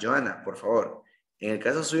 Joana, por favor. En el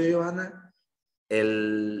caso suyo, Joana,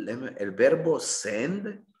 el verbo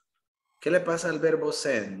send, ¿qué le pasa al verbo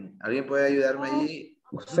send? ¿Alguien puede ayudarme allí?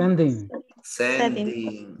 Sending.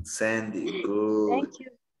 Good.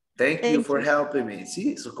 Thank you for helping me.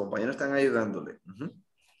 Sí, sus compañeros están ayudándole.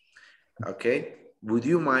 Okay. Would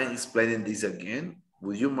you mind explaining this again?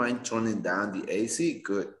 Would you mind turning down the AC?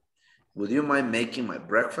 Good. Would you mind making my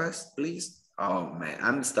breakfast, please? Oh, man,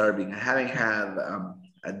 I'm starving. I haven't had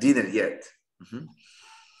a dinner yet.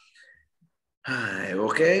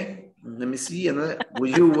 Okay, let me see. Will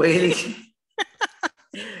you wait?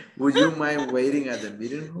 Would you mind waiting at the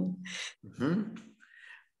meeting room?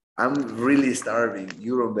 I'm really starving.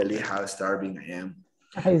 You don't believe how starving I am.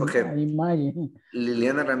 Okay. I imagine.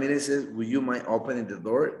 Liliana Ramirez says, would you mind opening the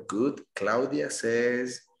door? Good. Claudia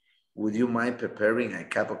says, would you mind preparing a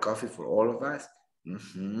cup of coffee for all of us?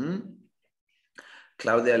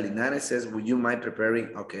 Claudia Linares says, would you mind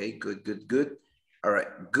preparing? Okay, good, good, good. All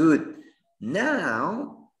right, good.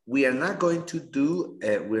 Now we are not going to do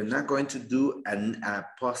a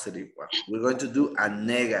positive one. We're going to do a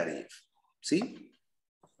negative. ¿Sí?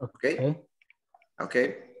 Okay.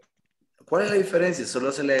 Okay. ¿Cuál es la diferencia?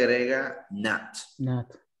 Solo se le agrega not.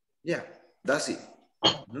 Not. Yeah, that's it.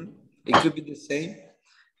 It could be the same.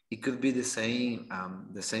 It could be the same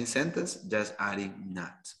sentence, just adding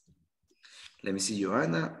not. Let me see,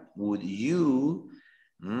 Joanna. Would you,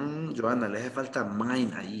 Joanna, le hace falta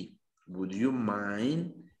mind ahí. Would you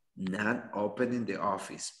mind not opening the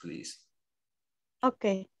office, please?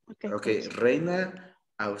 Okay. Okay. Okay, Reina,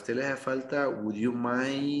 a usted le hace falta, would you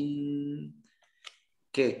mind...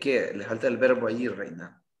 ¿Qué? Le falta el verbo ahí,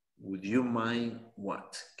 Reina. Would you mind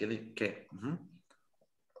what? ¿Qué?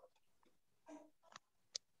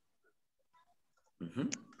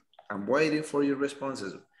 I'm waiting for your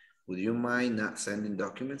responses. Would you mind not sending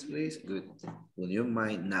documents, please? Good. Would you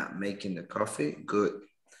mind not making the coffee? Good.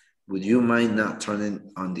 Would you mind not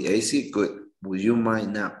turning on the AC? Good. Would you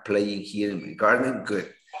mind not playing here in my garden?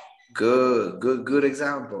 Good. Good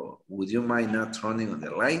example. Would you mind not turning on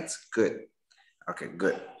the lights? Good. Okay,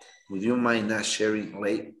 good. Would you mind not sharing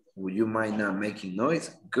late? Would you mind not making noise?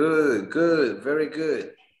 Good, very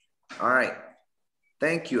good. All right,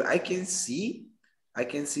 thank you. I can see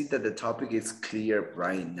that the topic is clear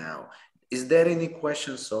right now. Is there any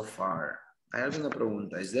question so far? Hay alguna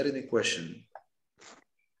pregunta? Is there any question?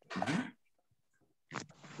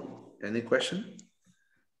 Any question?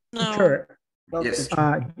 No. Sure. Yes.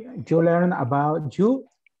 You learn about, you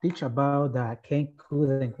teach about the can, could,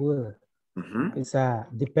 and would. It's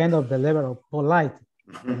depend of the level of polite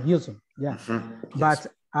using. Yeah. Yes.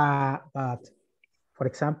 But for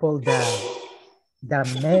example, the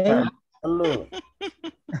may.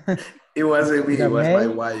 It wasn't me, it was my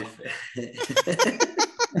wife.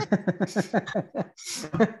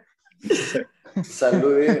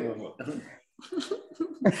 Salud.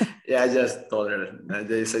 Yeah, I just told her.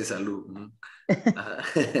 They say salud.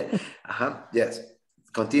 Yes.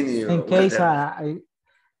 Continue. In case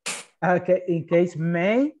okay, in case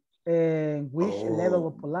may, which level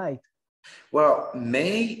of polite? Well,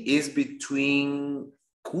 may is between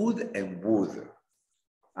could and would.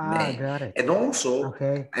 May. Got it. And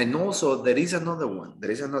also there is another one.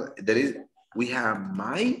 We have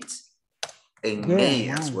might and may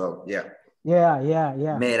as well. Yeah.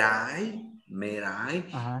 May I?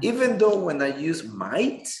 Even though when I use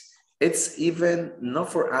might, it's even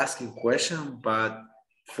not for asking questions, but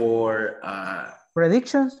for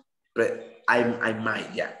predictions. I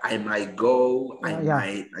might, yeah. I might go. I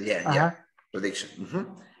might, yeah. Prediction.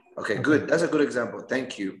 Okay, good. That's a good example.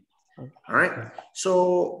 Thank you. All right.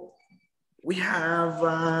 So we have,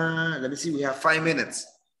 let me see, we have 5 minutes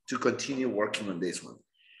to continue working on this one.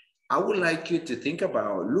 I would like you to think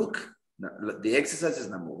about, look, the exercise is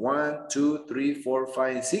number 1, 2, 3, 4,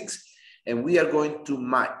 5, 6, and we are going to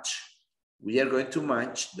match. We are going to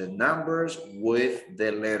match the numbers with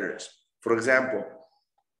the letters. For example,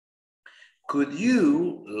 could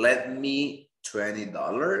you lend me $20?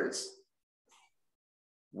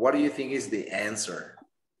 What do you think is the answer?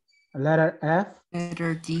 Letter F.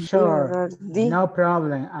 Letter D. Sure. Letter D. No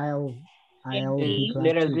problem. I'll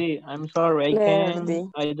letter D. I'm sorry,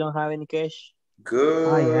 I don't have any cash.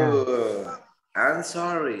 Good. I'm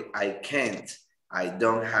sorry, I can't. I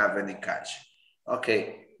don't have any cash.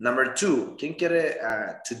 Okay, number 2. ¿Quién quiere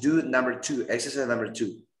to do number 2? Exercise number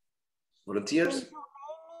 2. Volunteers?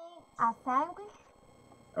 A sandwich.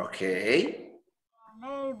 Okay.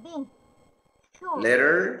 Letter B. Sure.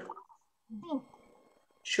 Letter? B.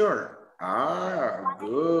 Sure.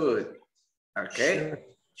 Good. Okay.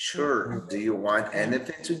 Sure. Do you want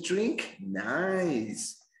anything to drink?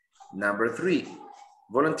 Nice. Number 3.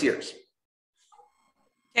 Volunteers.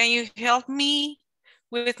 Can you help me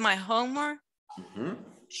with my homework?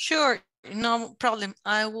 Sure. No problem.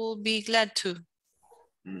 I will be glad to.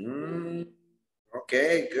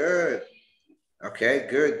 Okay, good. Okay,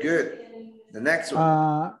 good. The next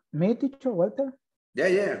one. Me, teacher Walter?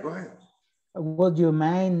 Yeah, go ahead. Would you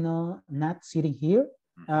mind not sitting here?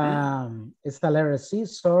 It's the letter C.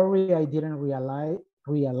 Sorry, I didn't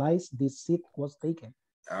realize this seat was taken.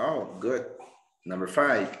 Oh, good. Number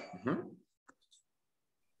 5.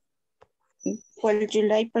 Would you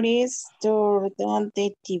like please turn on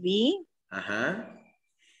the TV?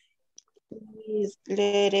 is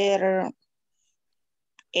letter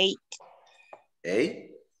 8.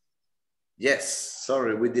 8? Yes,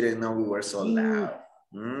 sorry, we didn't know we were so loud.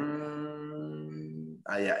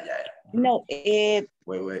 Yeah. No, wait.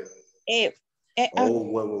 wait, Wait,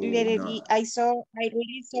 no. I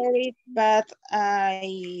really saw it, but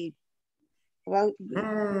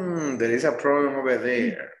there is a problem over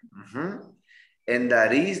there. And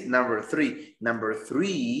that is number 3. Number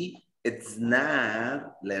 3, it's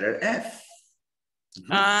not letter F.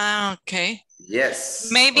 Okay. Yes.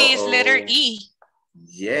 Maybe it's letter E.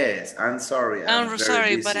 Yes, I'm sorry. I'm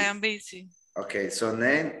sorry, busy. but I am busy. Okay, so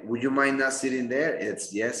then, would you mind not sitting there?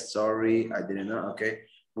 It's yes, sorry, I didn't know. Okay.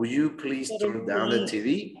 Would you please turn down the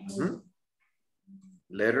TV?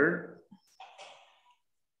 Letter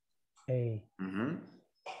A.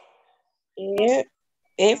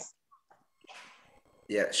 F.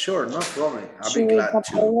 Yeah, sure, no problem. I'll be glad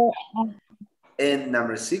to. And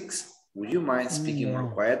number 6, would you mind speaking more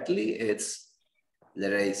quietly? It's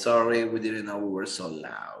letter A. Sorry, we didn't know we were so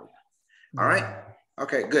loud. All right.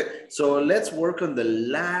 Okay, good. So let's work on the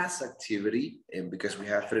last activity, and because we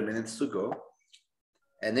have 3 minutes to go.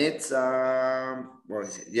 And it's, what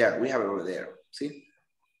is it? Yeah, we have it over there. See?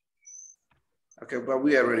 Okay, but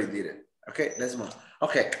we already did it. Okay, let's move.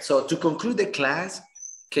 Okay, so to conclude the class,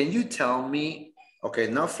 can you tell me, okay,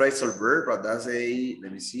 not phrasal verb, but that's a,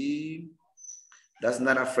 let me see. That's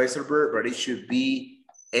not a phrasal verb, but it should be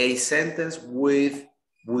a sentence with,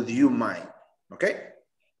 would you mind? Okay?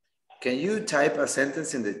 Can you type a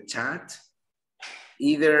sentence in the chat?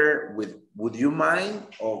 Either with would you mind,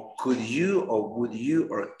 or could you, or would you,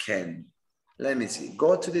 or can? Let me see.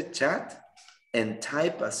 Go to the chat and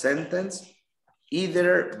type a sentence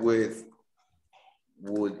either with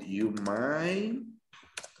would you mind,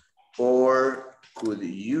 or could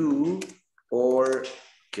you, or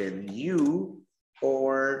can you,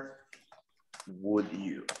 or would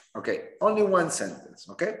you? Okay, only one sentence,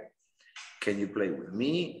 okay? Can you play with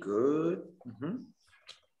me? Good.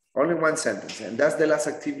 Only one sentence, and that's the last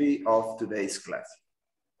activity of today's class.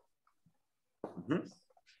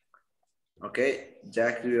 Okay, ya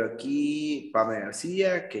escribió aquí Pamela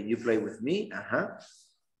Garcia. Can you play with me?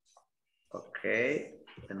 Okay,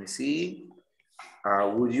 let me see.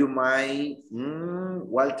 Would you mind?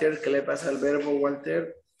 Walter, ¿qué le pasa al verbo,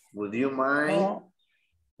 Walter? Would you mind?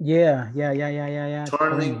 Yeah.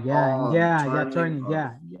 Turning on.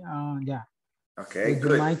 Yeah. Okay, Would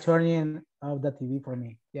good. you mind turning off the TV for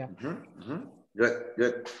me? Yeah.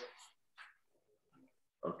 Good.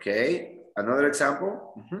 Okay, another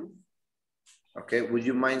example. Okay, would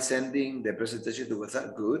you mind sending the presentation to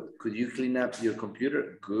WhatsApp? Good. Could you clean up your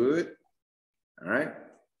computer? Good. All right.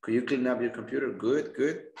 Could you clean up your computer? Good.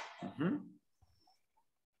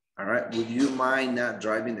 All right. Would you mind not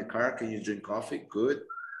driving the car? Can you drink coffee? Good.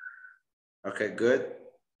 Okay, good.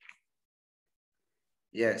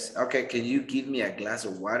 Yes. Okay, can you give me a glass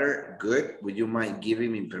of water? Good. Would you mind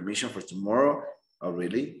giving me permission for tomorrow? Oh,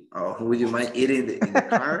 really? Oh, would you mind eating in the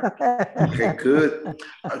car? Okay, good.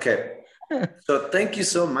 Okay. So thank you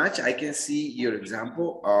so much. I can see your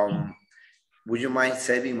example. Would you mind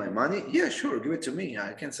saving my money? Yeah, sure. Give it to me.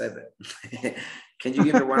 I can save it. Can you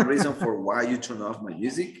give me one reason for why you turn off my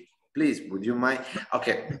music? Please, would you mind?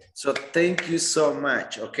 Okay. So thank you so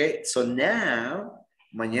much. Okay. So now,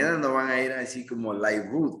 mañana no van a ir así como like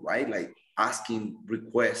rude, right? Like asking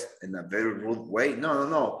requests in a very rude way.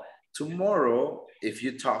 No. Tomorrow, if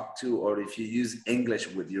you talk to or if you use English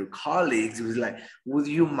with your colleagues, it was like, would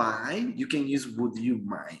you mind? You can use would you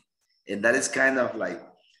mind. And that is kind of like,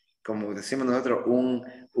 como decimos nosotros,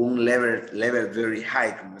 un level very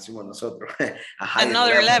high, como decimos nosotros.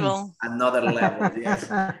 Another level. Another level, yes.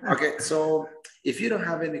 Okay, so if you don't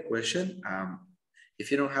have any question, I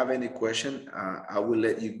will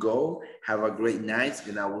let you go. Have a great night,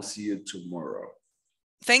 and I will see you tomorrow.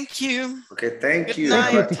 Thank you. Okay, thank you.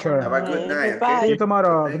 Thank you, teacher. Have a good night. Okay? See you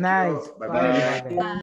tomorrow. Good night. Bye-bye.